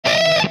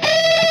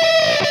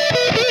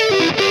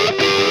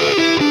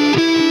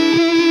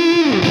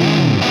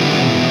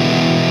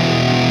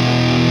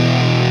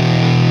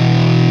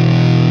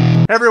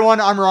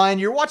Everyone, I'm Ryan.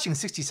 You're watching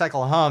 60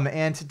 Cycle Hum,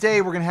 and today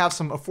we're going to have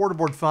some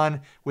affordaboard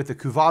fun with the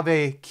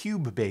CÜVAVÉ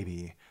Cube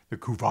Baby. The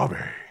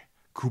CÜVAVÉ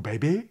Cube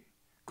Baby?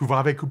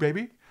 CÜVAVÉ Cube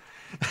Baby?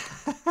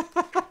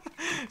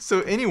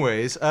 So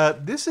anyways,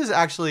 this is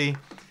actually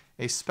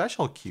a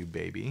special Cube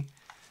Baby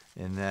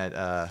in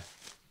that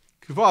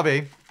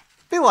CÜVAVÉ,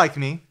 they like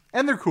me,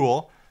 and they're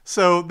cool,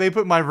 so they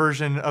put my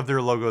version of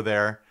their logo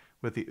there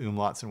with the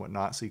umlauts and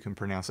whatnot, so you can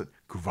pronounce it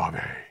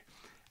CÜVAVÉ.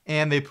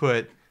 And they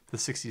put the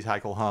 60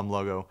 Cycle Hum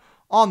logo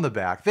on the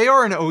back. They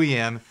are an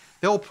OEM.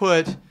 They'll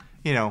put,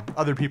 you know,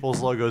 other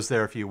people's logos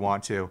there if you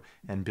want to,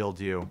 and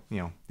build you, you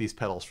know, these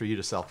pedals for you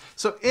to sell.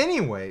 So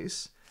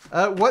anyways,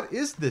 what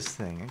is this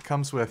thing? It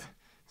comes with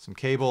some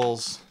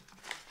cables,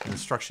 an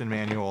instruction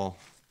manual.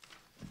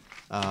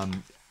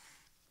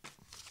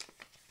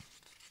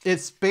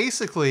 It's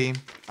basically,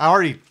 I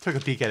already took a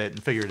peek at it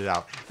and figured it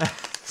out.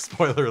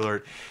 Spoiler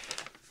alert.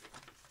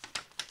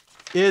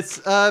 It's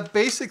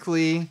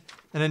basically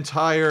an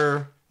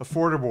entire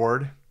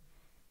affordaboard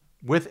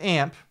with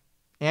amp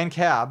and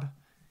cab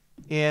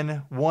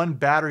in one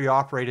battery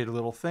operated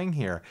little thing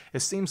here.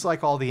 It seems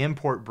like all the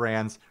import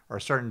brands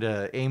are starting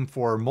to aim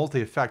for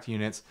multi-effect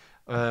units.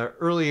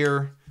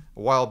 Earlier, a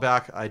while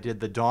back, I did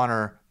the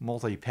Donner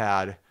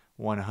Multi-Pad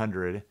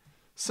 100.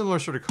 Similar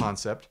sort of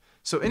concept.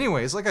 So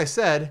anyways, like I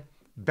said,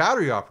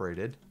 battery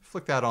operated.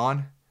 Flick that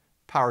on,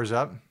 powers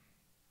up.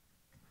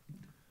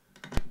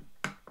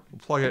 We'll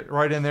plug it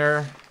right in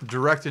there,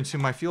 direct into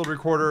my field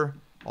recorder.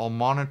 I'll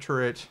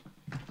monitor it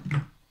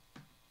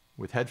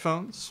with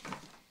headphones.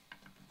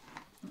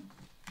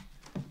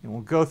 And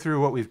we'll go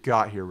through what we've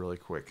got here really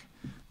quick.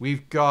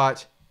 We've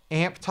got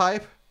amp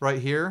type right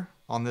here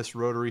on this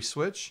rotary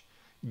switch.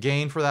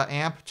 Gain for that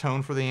amp,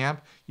 tone for the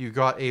amp. You've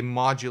got a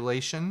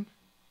modulation,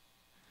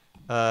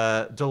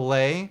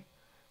 delay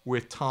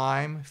with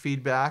time,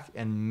 feedback,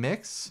 and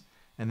mix.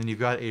 And then you've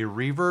got a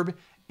reverb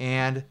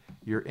and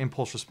your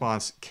impulse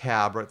response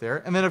cab right there.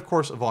 And then of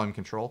course a volume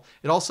control.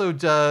 It also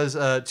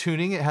does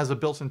tuning. It has a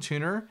built-in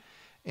tuner.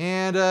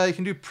 And you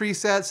can do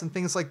presets and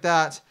things like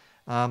that.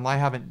 I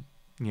haven't,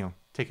 you know,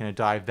 taken a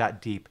dive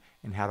that deep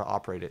in how to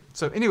operate it.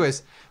 So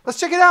anyways, let's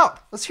check it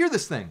out. Let's hear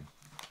this thing.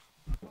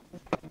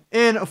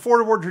 In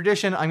affordaboard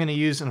tradition, I'm going to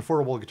use an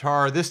affordable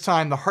guitar. This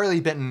time the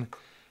Harley Benton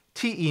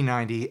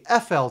TE90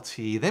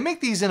 FLT. They make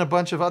these in a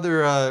bunch of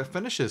other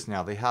finishes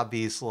now. They have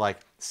these like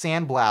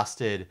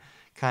sandblasted,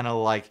 kind of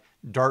like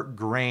dark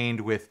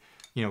grained with,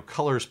 you know,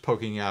 colors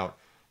poking out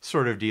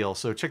sort of deal.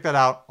 So check that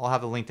out. I'll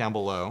have the link down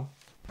below.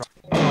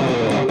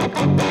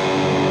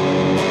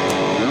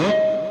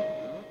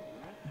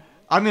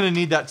 I'm going to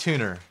need that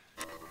tuner.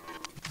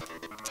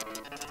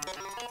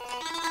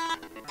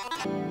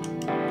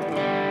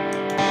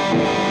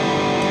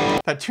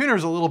 That tuner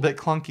is a little bit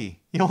clunky.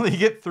 You only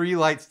get 3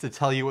 lights to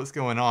tell you what's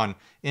going on.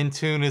 In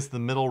tune is the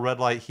middle red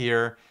light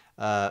here,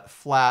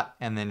 flat,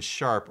 and then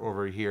sharp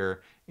over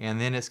here. And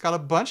then it's got a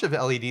bunch of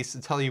LEDs to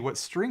tell you what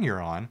string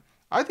you're on.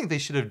 I think they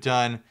should have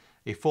done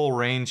a full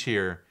range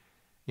here,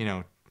 you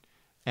know,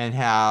 and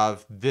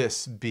have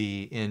this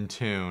be in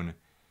tune.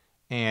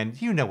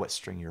 And you know what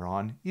string you're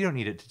on. You don't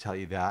need it to tell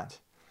you that.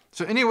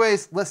 So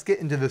anyways, let's get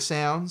into the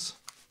sounds.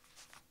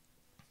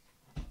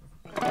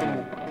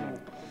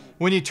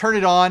 When you turn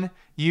it on,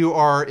 you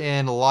are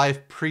in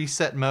live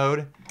preset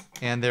mode,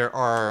 and there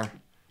are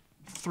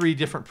 3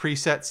 different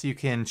presets you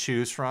can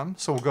choose from.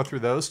 So we'll go through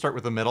those, start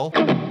with the middle.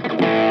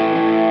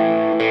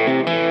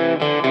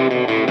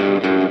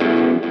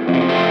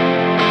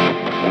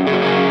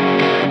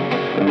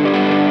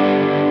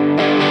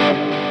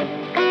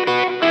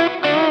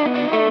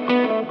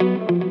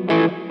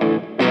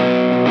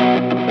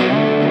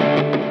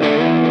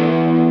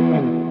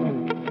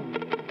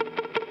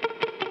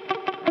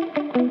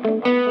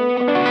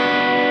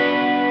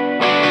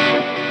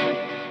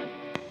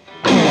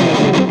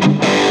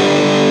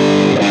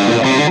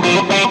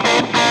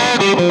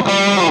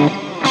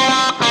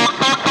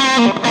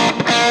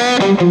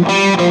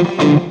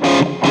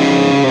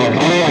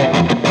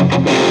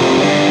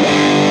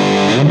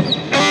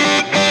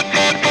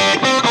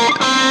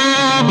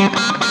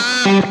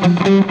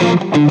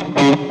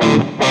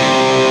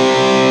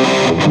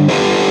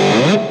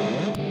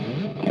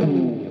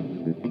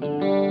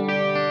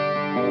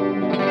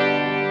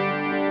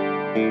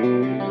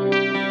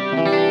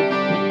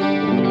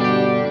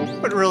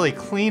 But really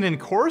clean and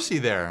coursey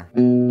there.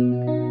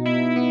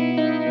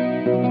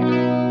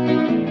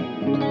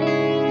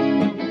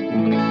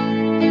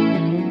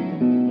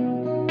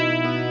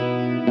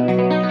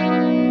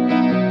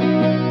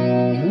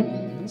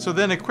 So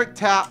then a quick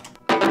tap.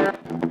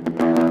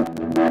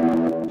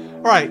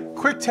 All right,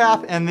 quick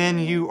tap, and then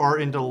you are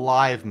into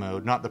live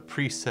mode, not the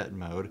preset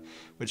mode,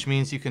 which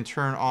means you can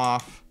turn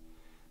off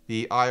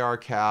the IR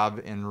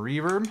cab and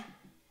reverb.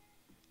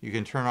 You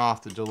can turn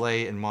off the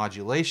delay and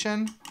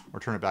modulation, or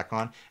turn it back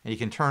on, and you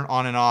can turn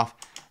on and off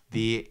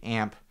the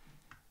amp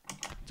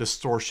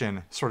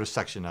distortion sort of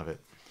section of it.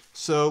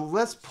 So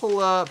let's pull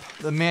up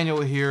the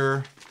manual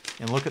here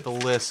and look at the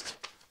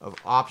list of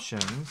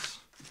options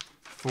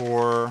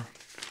for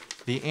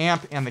the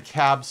amp and the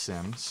cab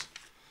sims.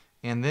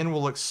 And then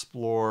we'll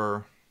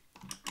explore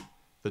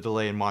the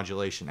delay and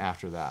modulation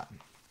after that.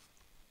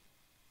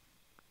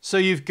 So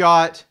you've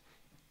got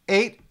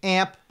 8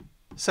 amp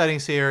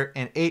settings here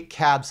and 8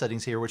 cab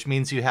settings here, which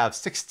means you have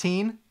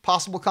 16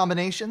 possible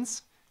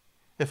combinations.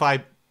 If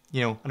I,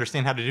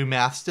 understand how to do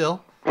math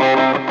still. It's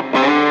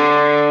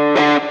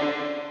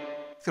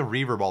a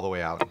reverb all the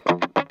way out.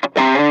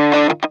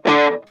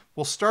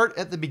 We'll start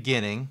at the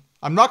beginning.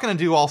 I'm not going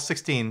to do all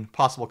 16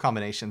 possible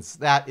combinations.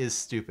 That is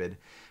stupid.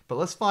 But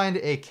let's find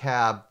a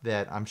cab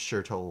that I'm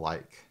sure to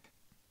like.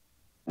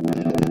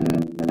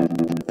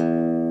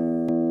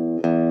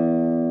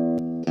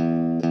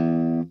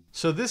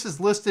 So this is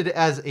listed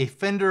as a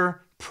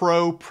Fender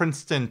Pro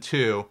Princeton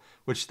 2,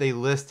 which they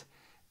list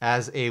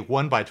as a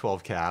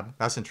 1x12 cab.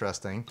 That's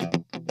interesting.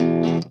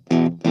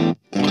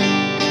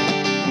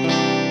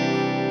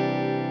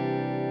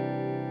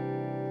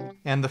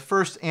 And the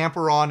first amp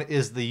we're on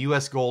is the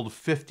US Gold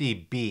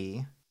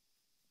 50B.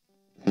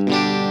 A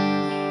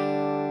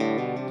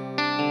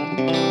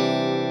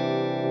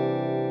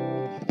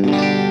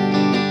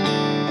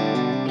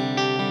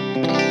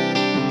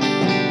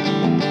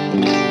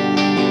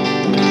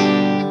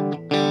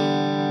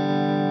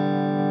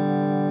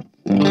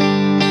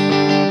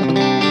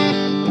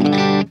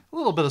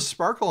little bit of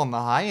sparkle on the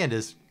high end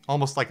is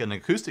almost like an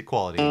acoustic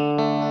quality.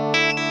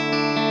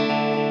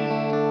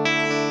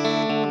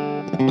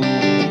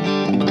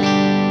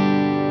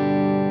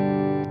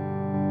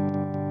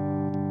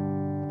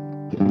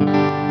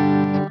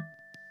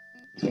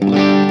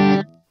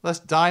 Let's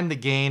dime the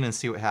gain and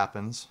see what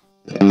happens.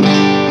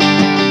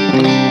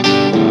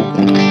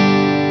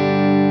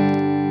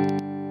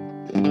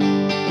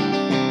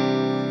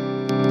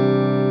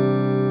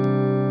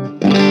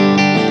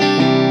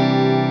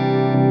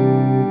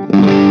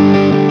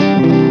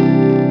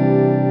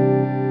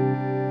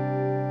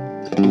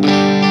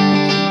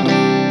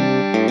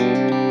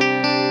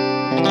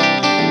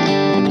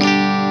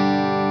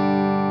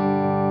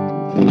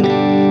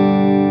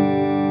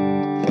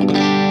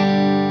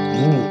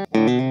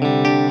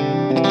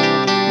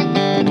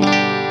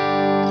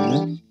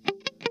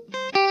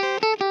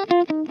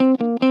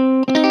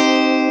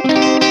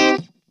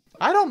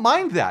 I don't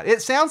mind that. It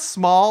sounds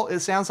small. It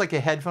sounds like a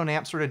headphone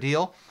amp sort of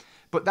deal,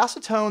 but that's a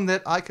tone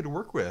that I could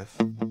work with.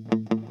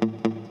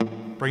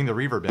 Bring the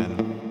reverb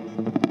in.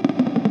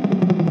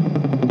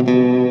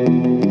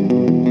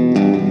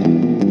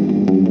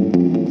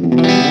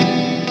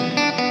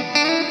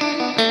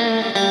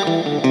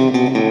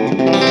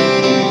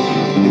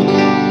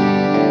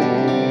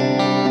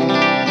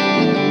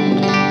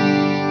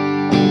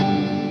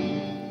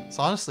 It's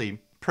honestly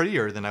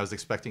prettier than I was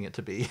expecting it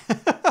to be.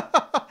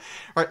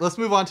 All right, let's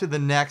move on to the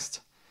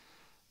next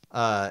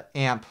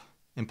amp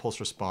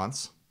impulse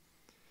response.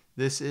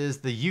 This is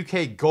the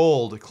UK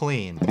Gold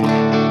Clean.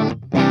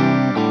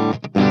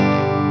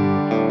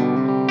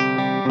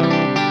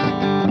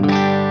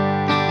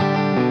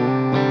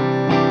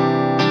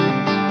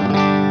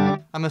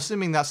 I'm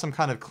assuming that's some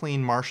kind of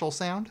clean Marshall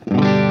sound. A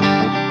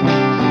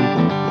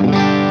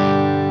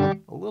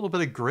little bit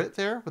of grit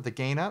there with the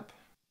gain up.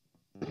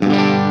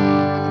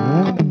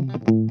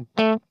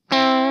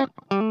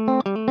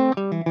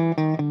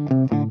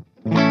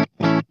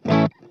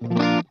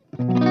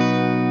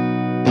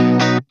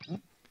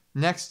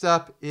 Next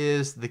up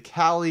is the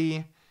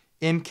Cali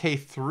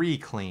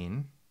MK3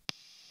 Clean.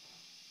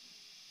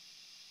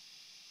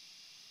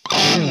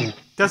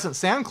 Doesn't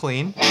sound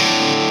clean.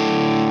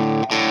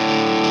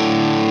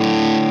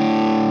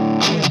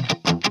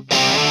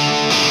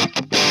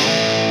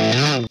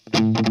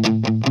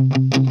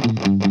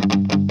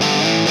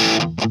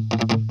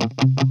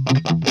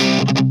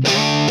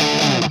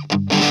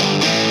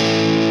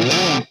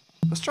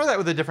 Let's try that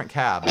with a different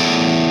cab.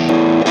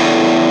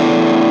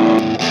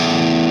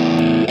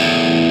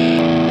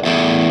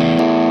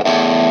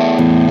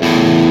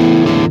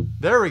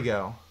 There we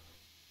go.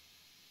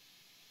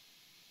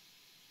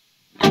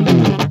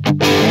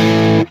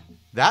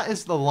 That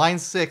is the Line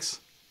 6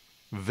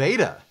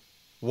 Veda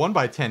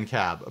 1x10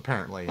 cab,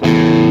 apparently.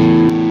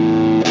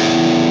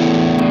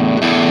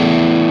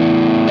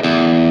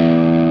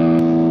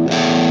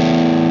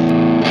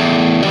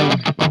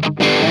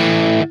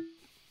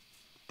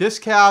 This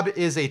cab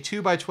is a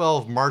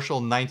 2x12 Marshall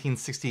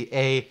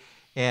 1960A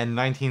and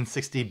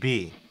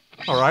 1960B.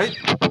 All right.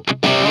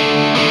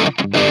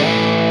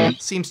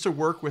 Seems to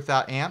work with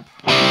that amp.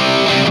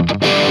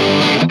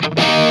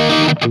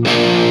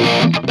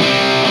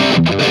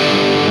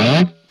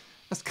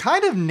 It's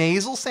kind of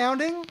nasal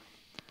sounding,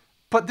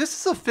 but this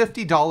is a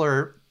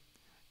 $50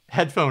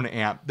 headphone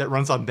amp that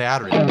runs on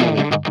battery.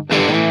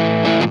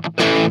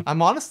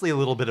 I'm honestly a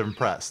little bit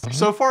impressed.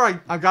 So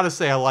far, I've got to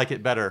say I like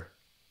it better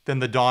than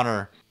the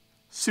Donner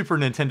Super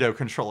Nintendo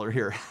controller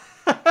here.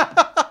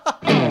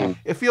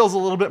 It feels a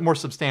little bit more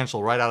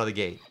substantial right out of the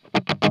gate.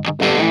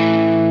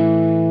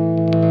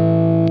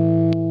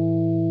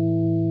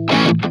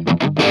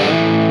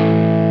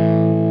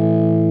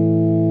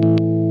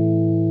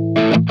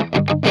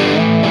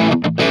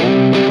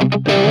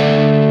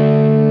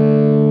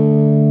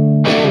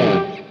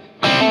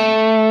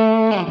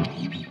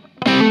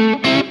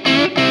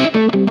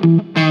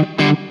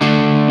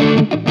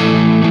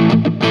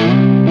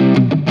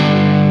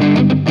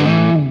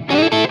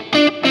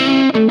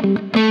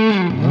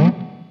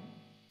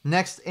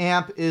 next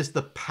amp is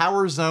the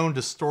Power Zone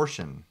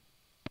Distortion.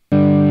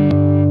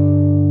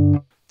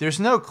 There's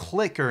no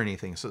click or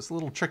anything, so it's a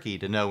little tricky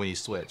to know when you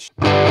switch.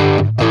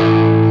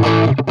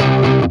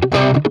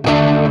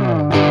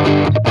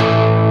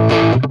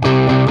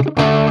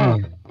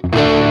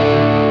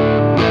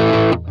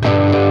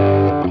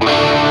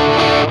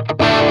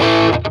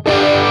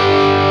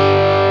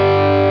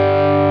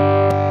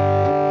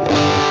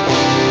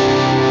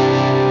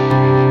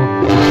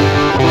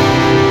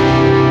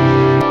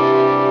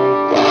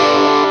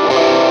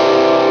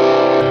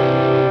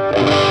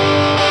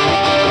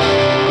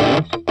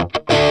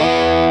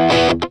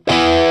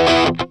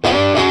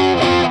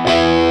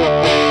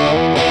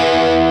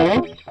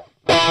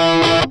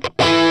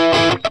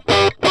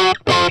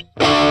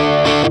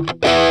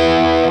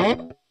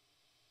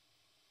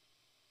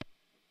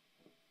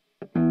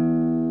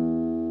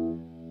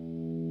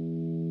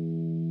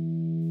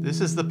 This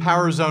is the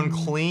Power Zone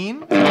Clean.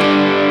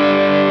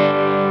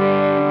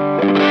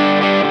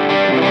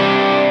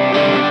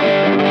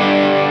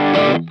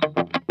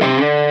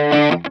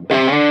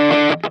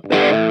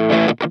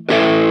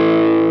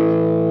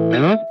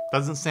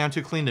 Doesn't sound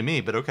too clean to me,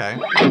 but okay.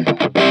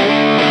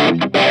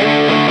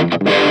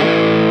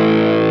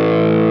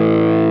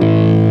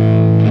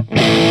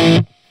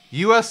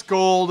 US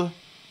Gold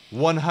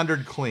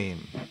 100 Clean.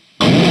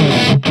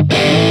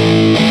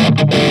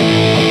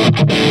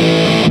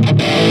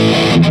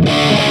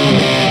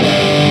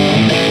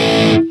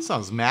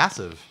 Sounds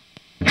massive.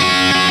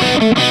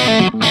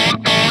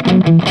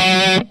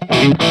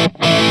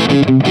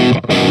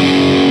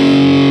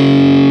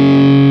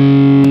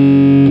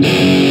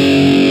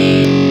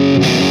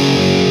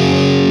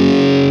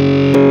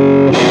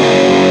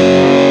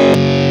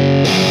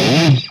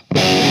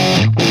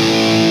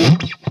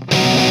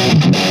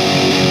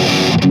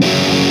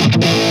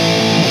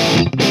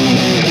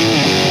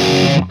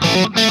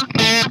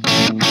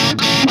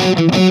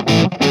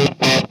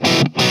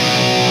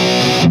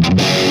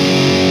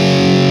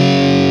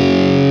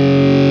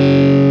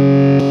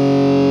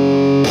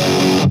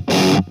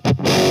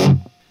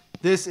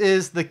 This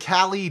is the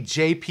Cali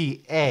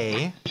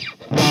JPA.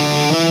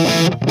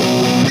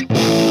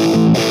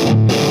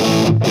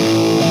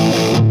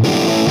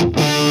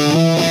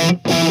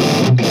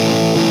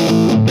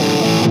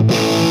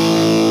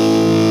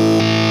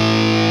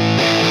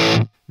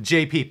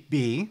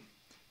 JPB.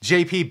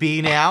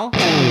 JPB now.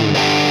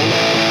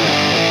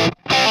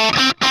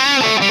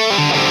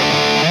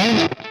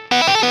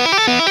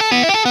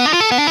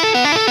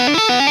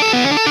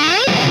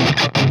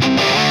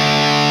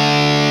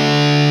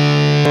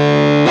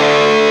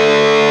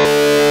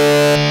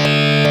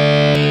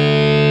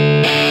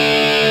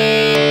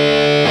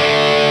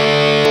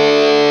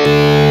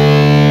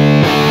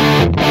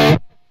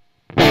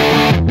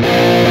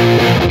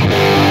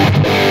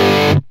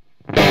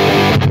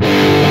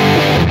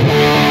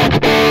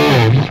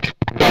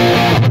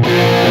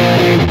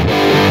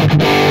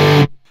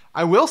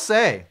 I will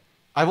say,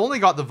 I've only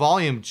got the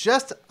volume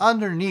just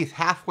underneath,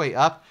 halfway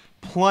up.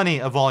 Plenty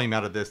of volume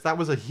out of this. That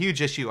was a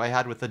huge issue I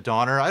had with the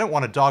Donner. I don't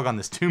want to dog on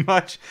this too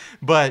much,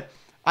 but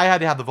I had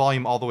to have the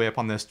volume all the way up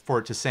on this for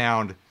it to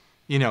sound,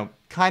 you know,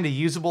 kind of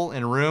usable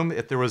in a room.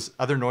 If there was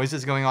other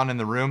noises going on in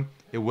the room,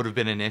 it would have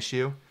been an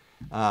issue.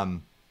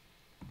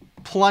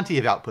 Plenty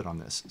of output on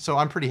this, so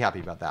I'm pretty happy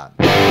about that.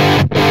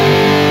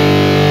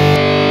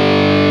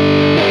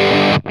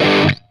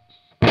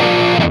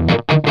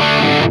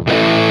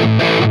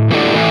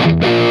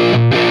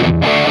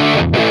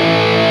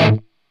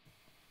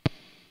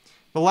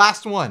 The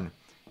last one,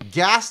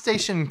 gas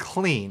station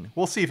clean.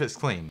 We'll see if it's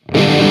clean.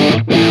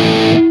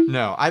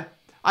 No, I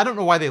don't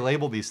know why they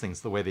labeled these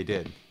things the way they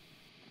did.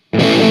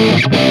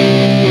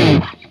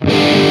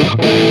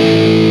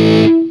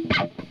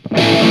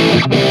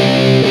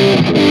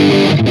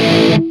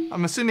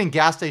 I'm assuming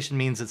gas station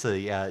means it's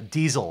a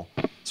diesel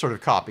sort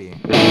of copy.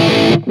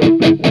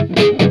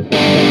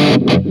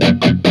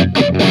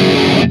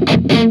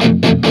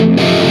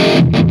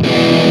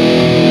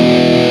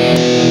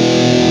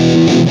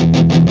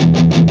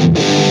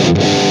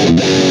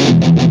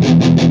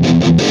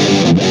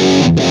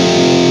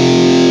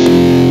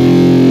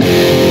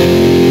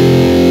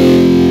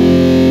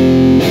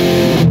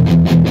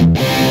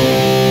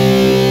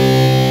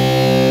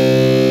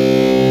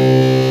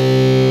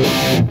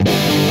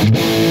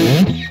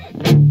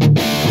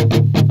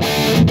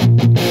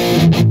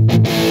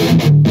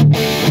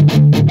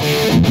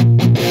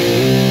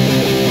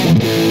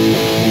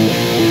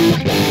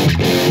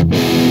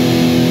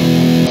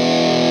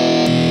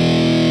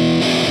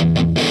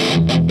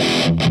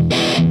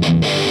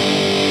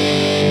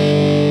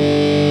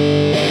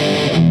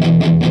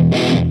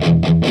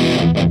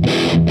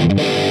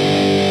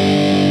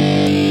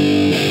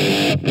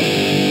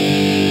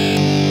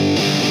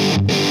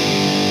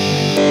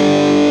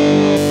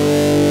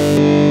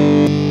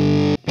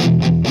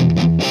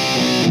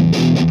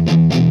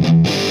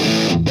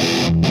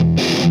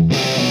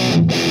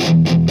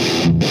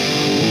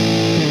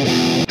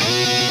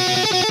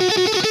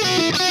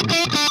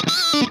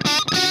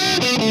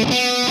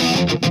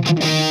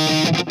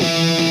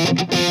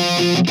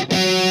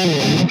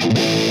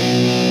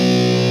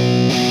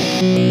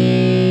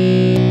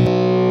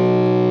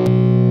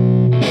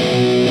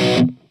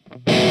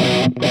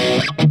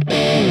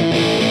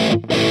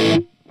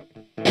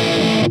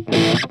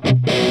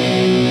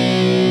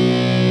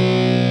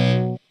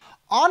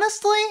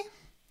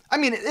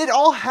 it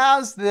all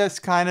has this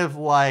kind of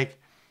like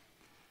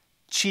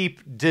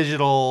cheap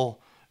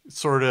digital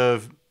sort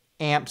of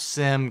amp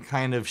sim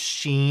kind of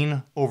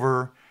sheen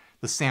over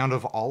the sound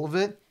of all of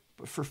it.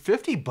 But for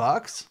 50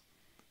 bucks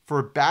for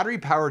a battery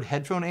powered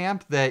headphone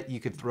amp that you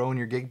could throw in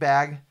your gig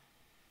bag,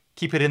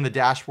 keep it in the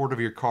dashboard of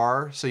your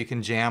car so you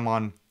can jam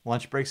on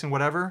lunch breaks and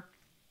whatever.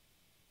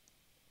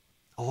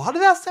 A lot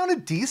of that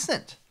sounded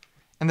decent.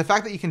 And the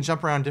fact that you can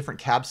jump around different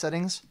cab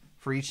settings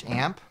for each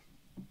amp,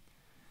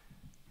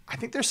 I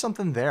think there's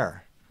something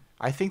there.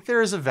 I think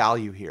there is a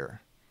value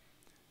here.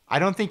 I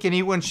don't think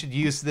anyone should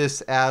use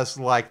this as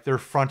like their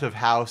front of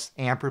house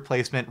amp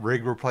replacement,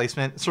 rig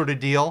replacement sort of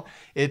deal.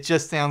 It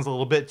just sounds a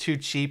little bit too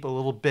cheap, a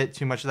little bit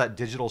too much of that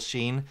digital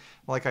sheen,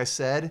 like I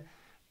said.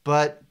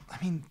 But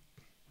I mean,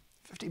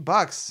 50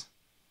 bucks,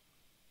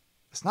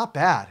 it's not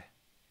bad.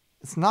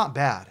 It's not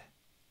bad.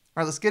 All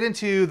right, let's get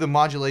into the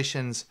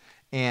modulations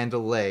and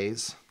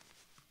delays.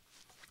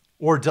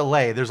 Or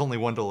delay, there's only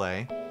one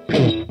delay.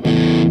 I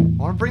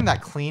want to bring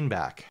that clean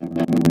back.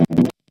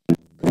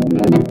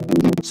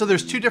 So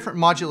there's two different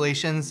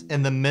modulations.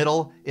 In the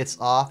middle, it's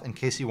off in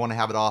case you want to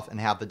have it off and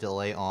have the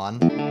delay on.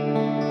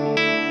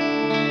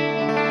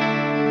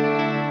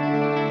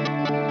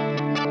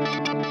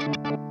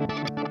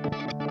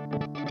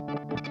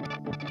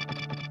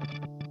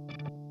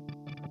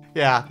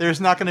 Yeah,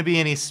 there's not going to be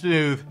any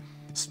smooth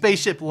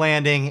spaceship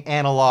landing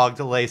analog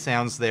delay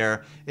sounds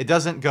there. It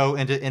doesn't go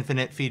into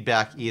infinite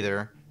feedback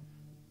either.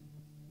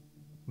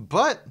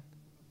 But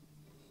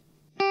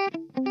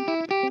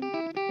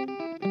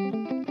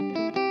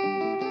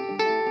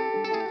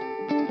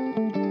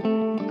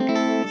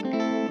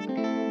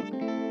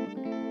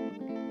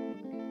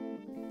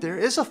there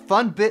is a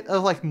fun bit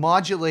of like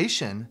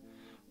modulation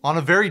on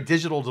a very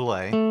digital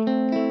delay.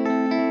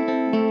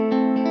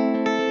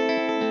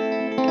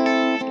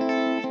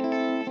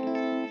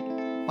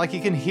 Like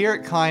you can hear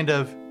it kind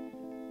of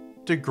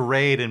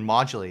degrade and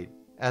modulate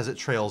as it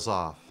trails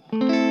off.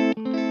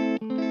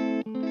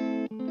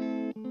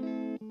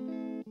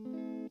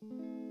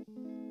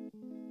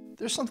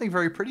 There's something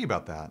very pretty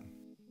about that.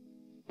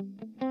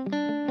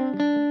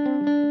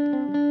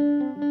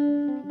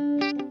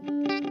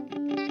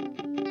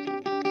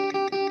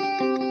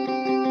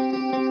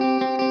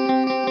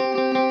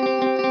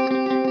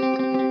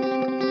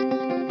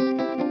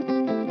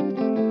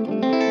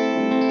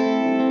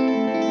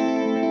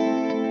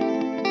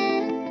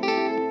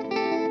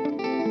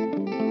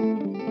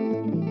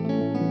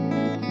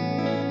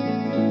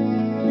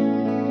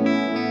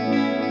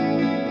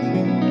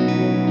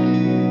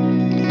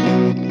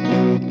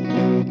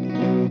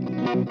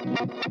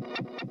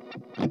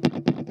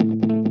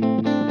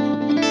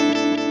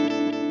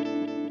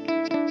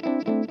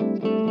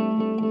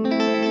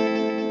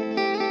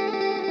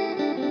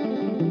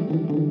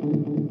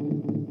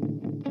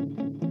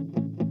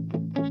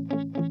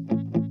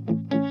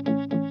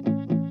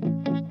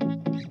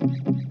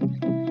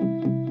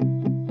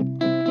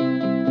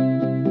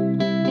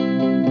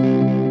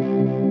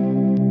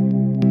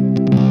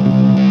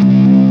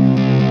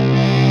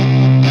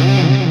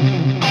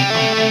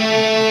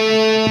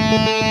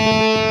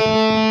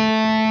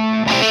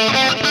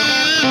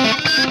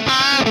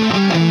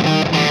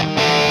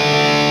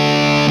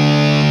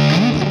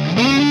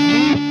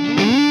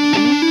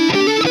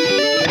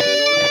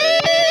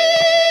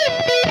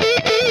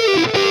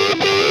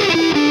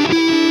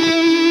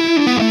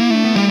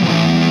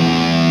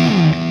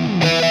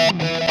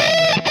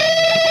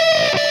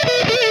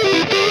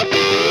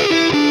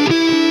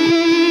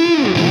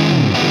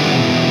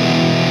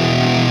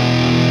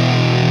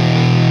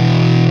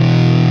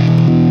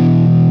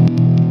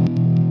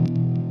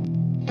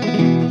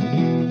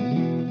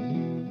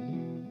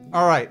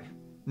 All right,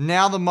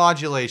 now the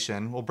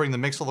modulation. We'll bring the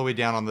mix all the way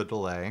down on the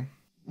delay.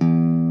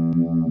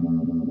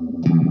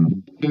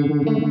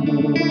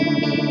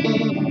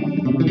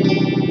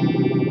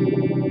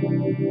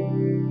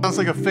 Sounds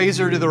like a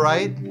phaser to the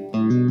right.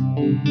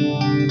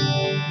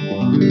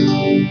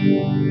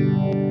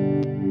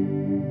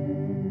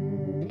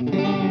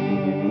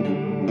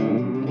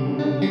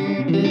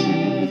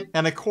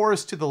 And a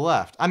chorus to the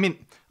left. I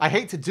mean, I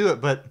hate to do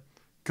it, but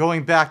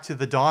going back to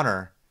the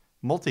Donner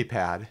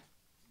multipad,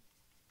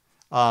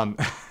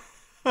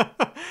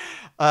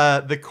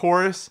 the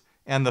chorus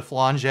and the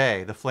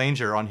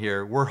flanger on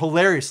here were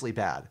hilariously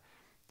bad.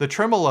 The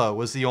tremolo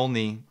was the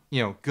only,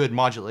 good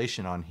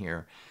modulation on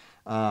here.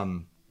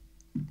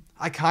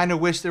 I kind of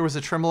wish there was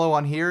a tremolo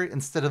on here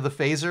instead of the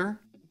phaser.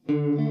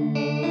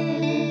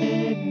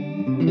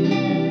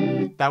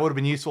 That would have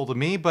been useful to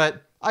me,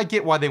 but I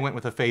get why they went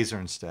with a phaser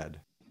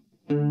instead.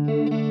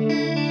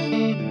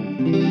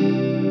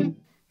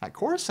 That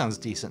chorus sounds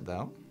decent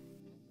though.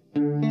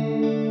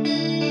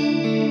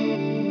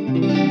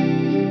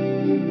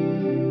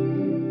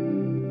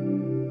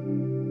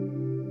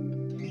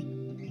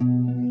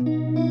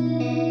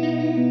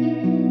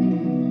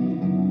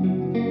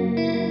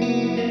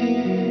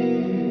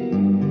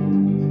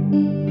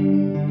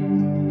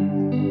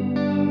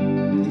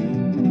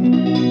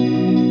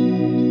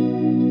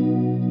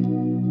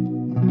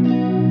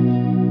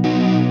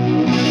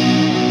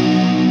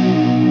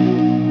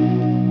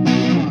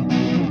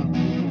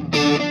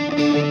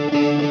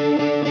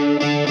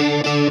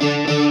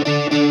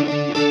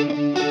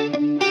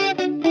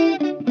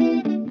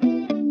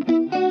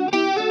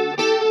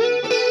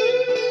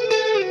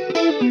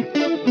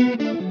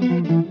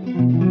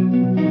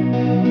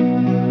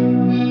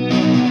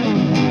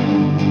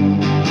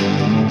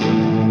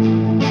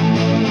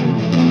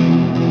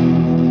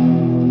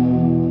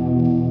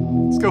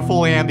 go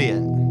full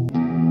ambient.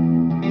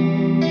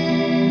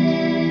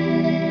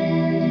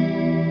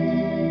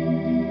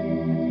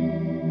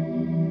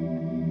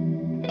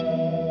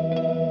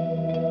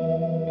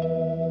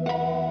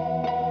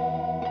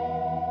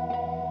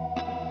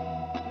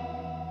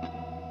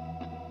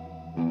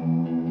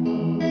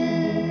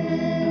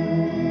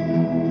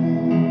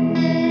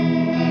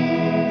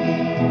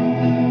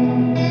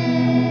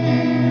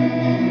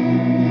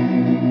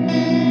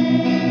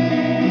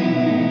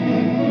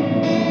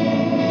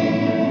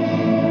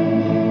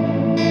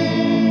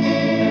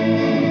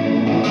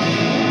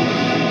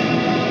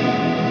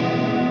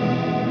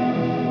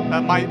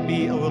 That might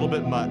be a little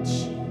bit much.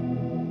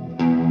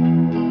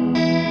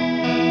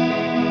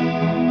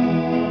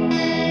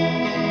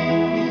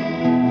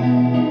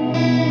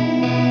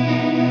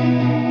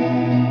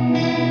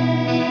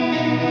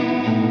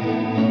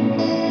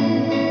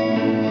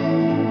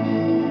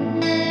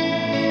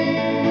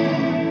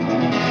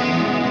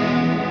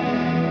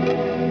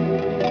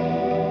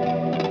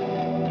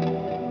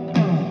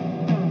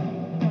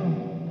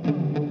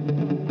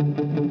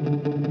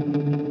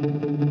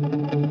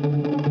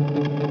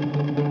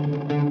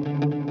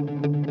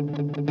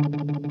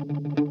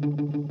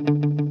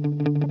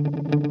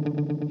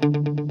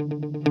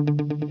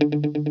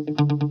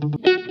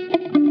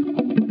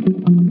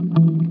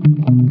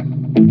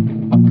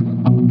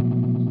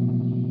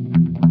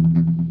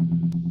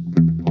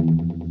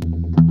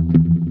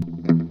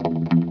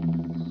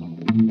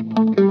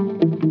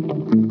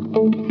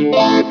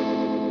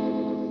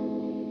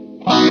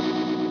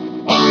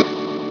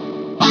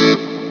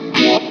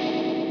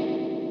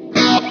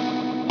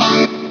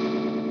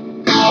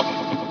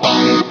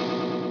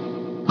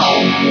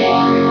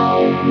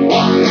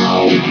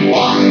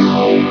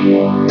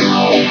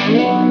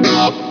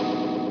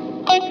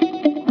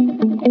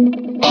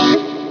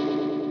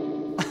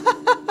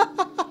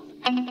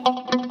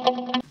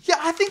 Yeah,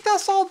 I think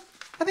that's all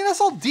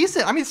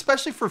decent. I mean,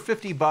 especially for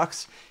 50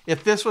 bucks.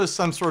 If this was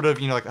some sort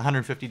of, like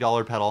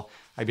 $150 pedal,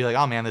 I'd be like,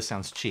 oh man, this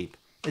sounds cheap.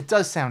 It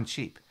does sound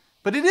cheap,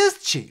 but it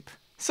is cheap.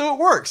 So it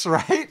works,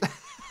 right?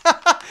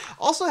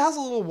 Also has a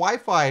little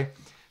Wi-Fi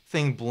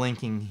thing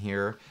blinking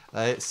here.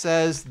 It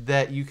says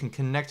that you can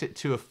connect it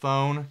to a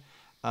phone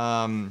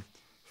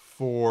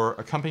for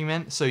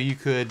accompaniment. So you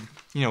could,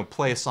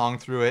 play a song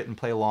through it and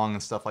play along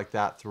and stuff like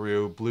that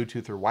through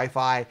Bluetooth or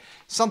Wi-Fi,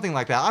 something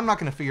like that. I'm not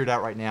going to figure it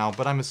out right now,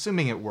 but I'm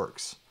assuming it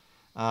works.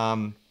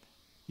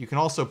 You can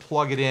also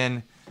plug it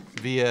in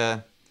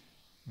via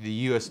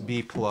the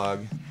USB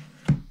plug.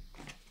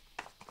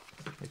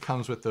 It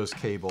comes with those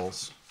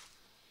cables.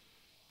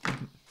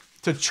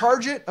 To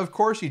charge it, of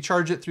course, you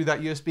charge it through that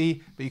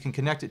USB, but you can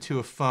connect it to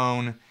a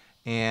phone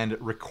and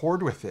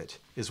record with it,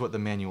 is what the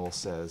manual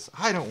says.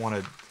 I don't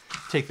want to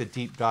take the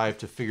deep dive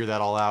to figure that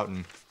all out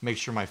and make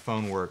sure my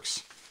phone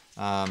works.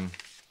 But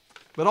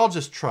I'll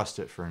just trust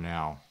it for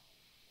now.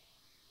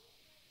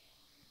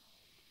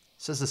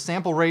 It says the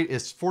sample rate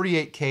is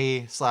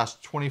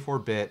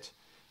 48K/24-bit.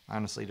 I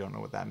honestly don't know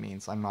what that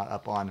means. I'm not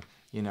up on,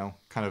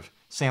 kind of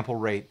sample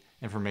rate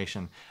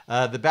information.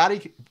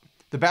 The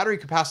battery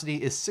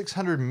capacity is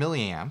 600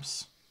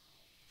 milliamps.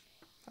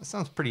 That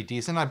sounds pretty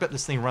decent. I bet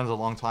this thing runs a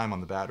long time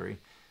on the battery.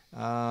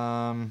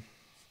 How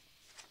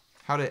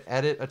to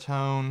edit a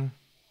tone.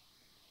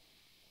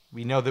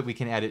 We know that we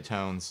can edit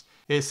tones.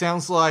 It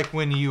sounds like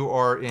when you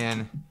are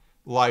in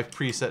live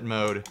preset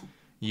mode,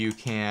 you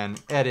can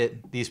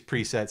edit these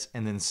presets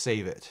and then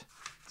save it.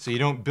 So you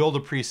don't build a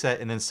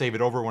preset and then save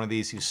it over one of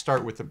these. You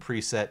start with the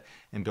preset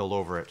and build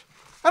over it.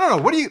 I don't know.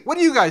 What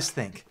do you guys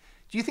think?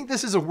 Do you think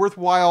this is a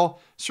worthwhile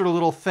sort of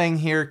little thing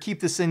here? Keep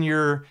this in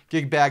your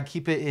gig bag.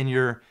 Keep it in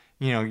your,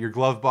 your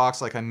glove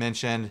box, like I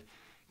mentioned.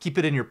 Keep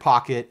it in your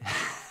pocket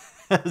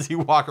as you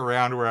walk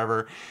around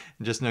wherever,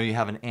 and just know you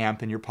have an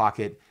amp in your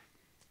pocket.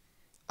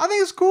 I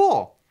think it's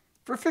cool.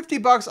 For 50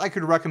 bucks, I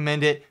could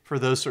recommend it for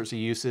those sorts of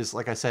uses.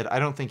 Like I said, I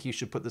don't think you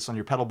should put this on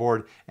your pedal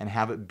board and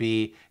have it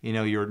be,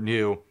 your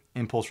new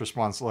impulse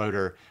response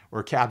loader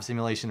or cab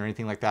simulation or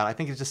anything like that. I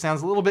think it just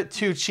sounds a little bit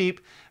too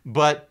cheap,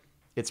 but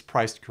it's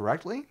priced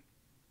correctly.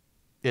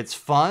 It's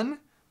fun.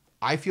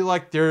 I feel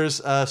like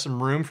there's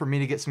some room for me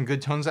to get some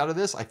good tones out of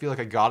this. I feel like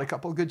I got a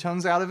couple of good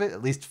tones out of it,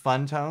 at least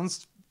fun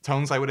tones.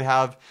 Tones I would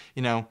have,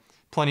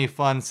 plenty of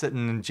fun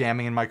sitting and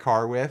jamming in my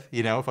car with,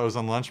 if I was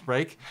on lunch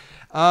break.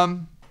 I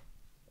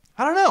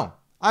don't know.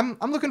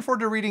 I'm looking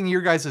forward to reading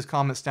your guys'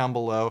 comments down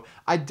below.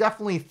 I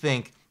definitely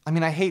think,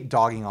 I hate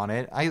dogging on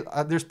it.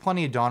 There's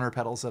plenty of Donner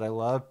pedals that I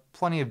love,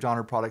 plenty of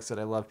Donner products that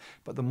I love,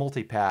 but the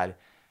multi-pad,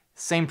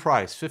 same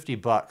price, 50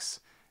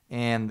 bucks.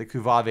 And the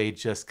Cuvave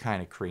just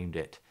kind of creamed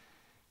it.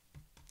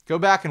 Go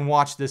back and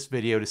watch this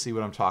video to see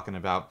what I'm talking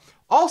about.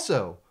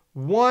 Also,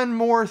 one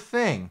more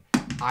thing.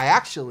 I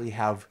actually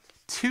have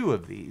two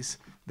of these.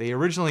 They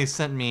originally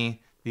sent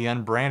me the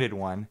unbranded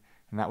one,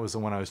 and that was the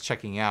one I was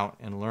checking out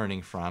and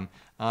learning from.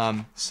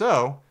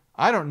 So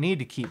I don't need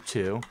to keep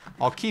two.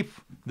 I'll keep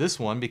this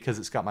one because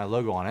it's got my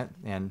logo on it,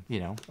 and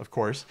of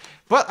course.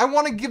 But I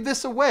want to give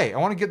this away. I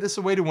want to give this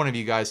away to one of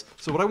you guys.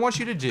 So what I want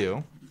you to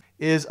do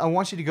is I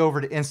want you to go over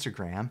to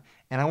Instagram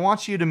and I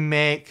want you to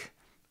make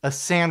a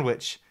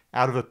sandwich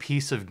out of a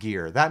piece of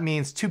gear. That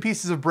means 2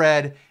 pieces of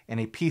bread and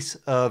a piece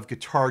of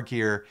guitar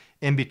gear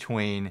in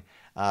between.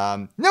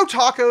 No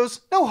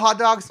tacos, no hot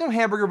dogs, no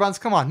hamburger buns.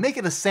 Come on, make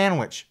it a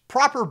sandwich.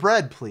 Proper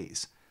bread,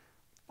 please.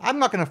 I'm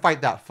not going to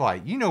fight that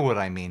fight. You know what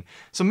I mean.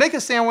 So make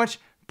a sandwich,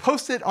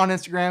 post it on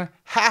Instagram,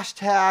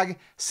 hashtag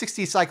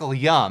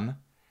 60cycleyum,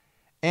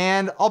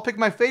 and I'll pick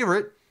my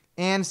favorite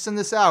and send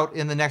this out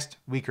in the next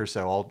week or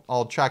so.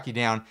 I'll track you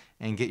down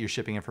and get your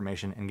shipping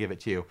information and give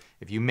it to you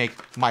if you make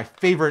my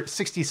favorite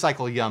 60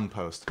 cycle yum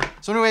post.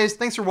 So anyways,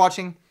 thanks for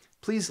watching.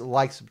 Please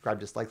like, subscribe,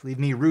 dislike, leave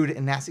me rude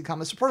and nasty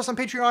comments. Support us on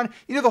Patreon.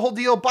 You know the whole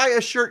deal. Buy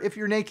a shirt if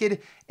you're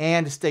naked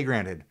and stay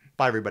grounded.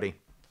 Bye, everybody.